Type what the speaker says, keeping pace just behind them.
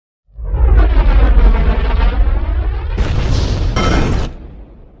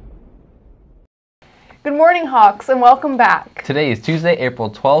Good morning, Hawks, and welcome back. Today is Tuesday, April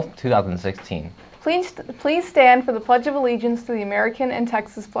 12th, 2016. Please stand for the Pledge of Allegiance to the American and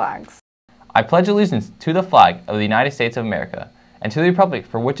Texas flags. I pledge allegiance to the flag of the United States of America and to the republic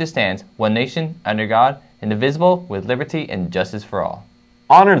for which it stands, one nation, under God, indivisible, with liberty and justice for all.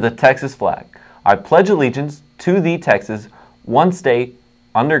 Honor the Texas flag. I pledge allegiance to the Texas, one state,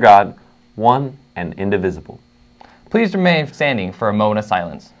 under God, one and indivisible. Please remain standing for a moment of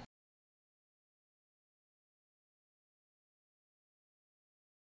silence.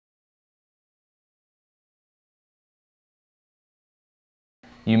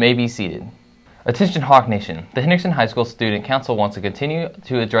 You may be seated. Attention Hawk Nation, the Hendrickson High School Student Council wants to continue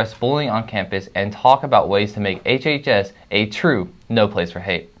to address bullying on campus and talk about ways to make HHS a true no place for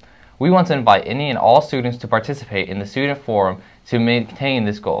hate. We want to invite any and all students to participate in the student forum to maintain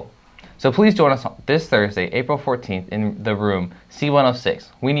this goal. So please join us this Thursday, April 14th in the room C106.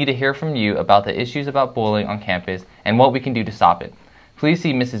 We need to hear from you about the issues about bullying on campus and what we can do to stop it. Please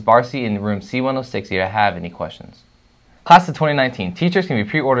see Mrs. Barcy in room C106 if you have any questions. Class of 2019, teachers can be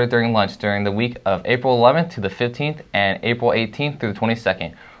pre-ordered during lunch during the week of April 11th to the 15th and April 18th through the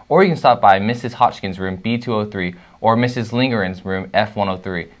 22nd. Or you can stop by Mrs. Hotchkiss' room B203 or Mrs. Lingerin's room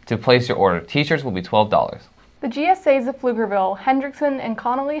F103 to place your order. Teachers will be $12. The GSAs of Pflugerville, Hendrickson, and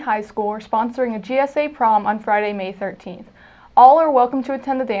Connolly High School are sponsoring a GSA prom on Friday, May 13th. All are welcome to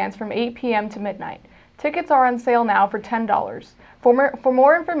attend the dance from 8 p.m. to midnight. Tickets are on sale now for $10. For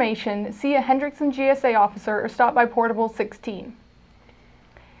more information, see a Hendrickson GSA officer or stop by Portable 16.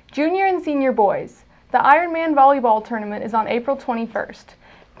 Junior and senior boys, the Ironman volleyball tournament is on April 21st.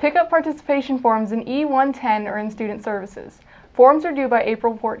 Pick up participation forms in E110 or in student services. Forms are due by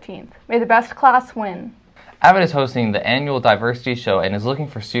April 14th. May the best class win. Avid is hosting the annual diversity show and is looking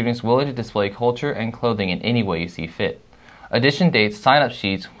for students willing to display culture and clothing in any way you see fit. Audition dates, sign-up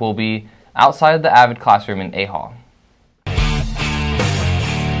sheets will be outside of the Avid classroom in A Hall.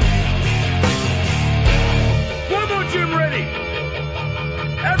 Demo gym ready!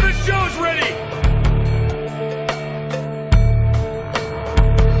 Every show's ready!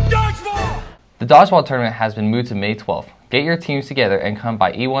 Dodgeball! The dodgeball tournament has been moved to May 12th. Get your teams together and come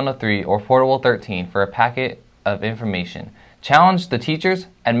by E103 or Portable 13 for a packet of information. Challenge the teachers,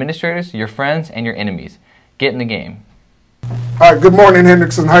 administrators, your friends, and your enemies. Get in the game. All right, good morning,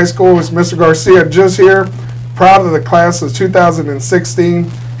 Hendrickson High School. It's Mr. Garcia just here. Proud of the class of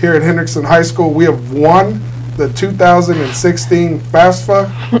 2016 here at Hendrickson High School. We have won the 2016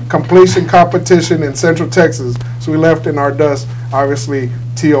 FAFSA completion competition in Central Texas. So we left in our dust, obviously,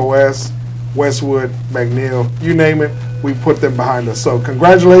 TOS, Westwood, McNeil, you name it, we put them behind us. So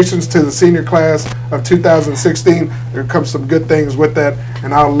congratulations to the senior class of 2016. There comes some good things with that,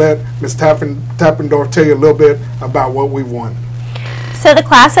 and I'll let Ms. Tappendorf tell you a little bit about what we've won. So the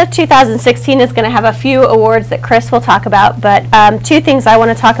class of 2016 is going to have a few awards that Chris will talk about, but two things I want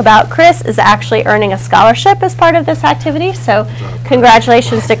to talk about. Chris is actually earning a scholarship as part of this activity, so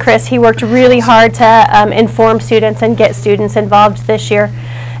congratulations to Chris. He worked really hard to inform students and get students involved this year.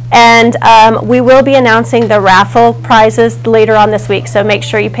 And we will be announcing the raffle prizes later on this week, so make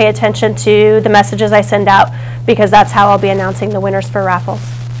sure you pay attention to the messages I send out, because that's how I'll be announcing the winners for raffles.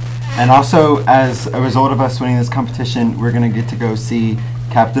 And also, as a result of us winning this competition, we're going to get to go see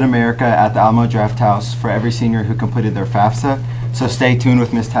Captain America at the Alamo Draft House for every senior who completed their FAFSA. So stay tuned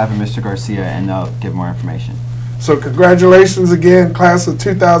with Ms. Tapp and Mr. Garcia, and they'll give more information. So congratulations again, class of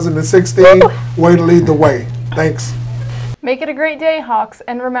 2016. Way to lead the way. Thanks. Make it a great day, Hawks,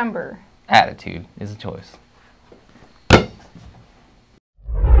 and remember, Attitude is a choice.